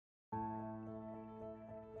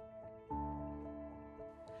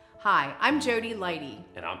Hi, I'm Jody Leidy.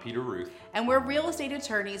 And I'm Peter Ruth. And we're real estate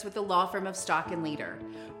attorneys with the law firm of Stock & Leader.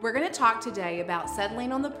 We're going to talk today about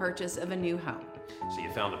settling on the purchase of a new home. So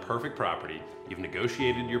you found the perfect property, you've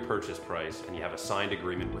negotiated your purchase price, and you have a signed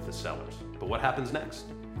agreement with the sellers. But what happens next?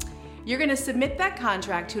 You're going to submit that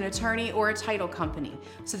contract to an attorney or a title company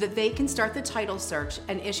so that they can start the title search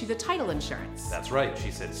and issue the title insurance. That's right,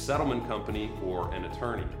 she said settlement company or an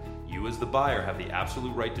attorney. You as the buyer have the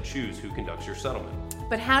absolute right to choose who conducts your settlement.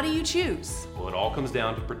 But how do you choose? Well, it all comes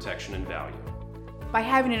down to protection and value. By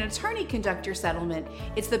having an attorney conduct your settlement,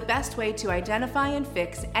 it's the best way to identify and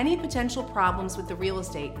fix any potential problems with the real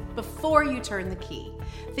estate before you turn the key.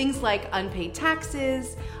 Things like unpaid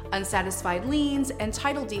taxes, unsatisfied liens, and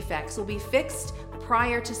title defects will be fixed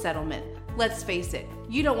prior to settlement. Let's face it,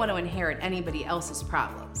 you don't want to inherit anybody else's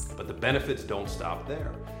problems. But the benefits don't stop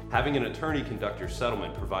there. Having an attorney conduct your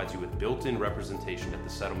settlement provides you with built-in representation at the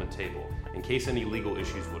settlement table in case any legal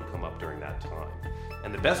issues would come up during that time.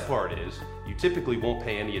 And the best part is, you typically won't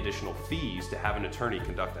pay any additional fees to have an attorney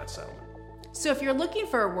conduct that settlement. So if you're looking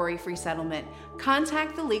for a worry-free settlement,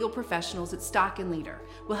 contact the legal professionals at Stock & Leader.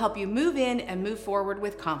 We'll help you move in and move forward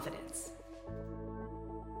with confidence.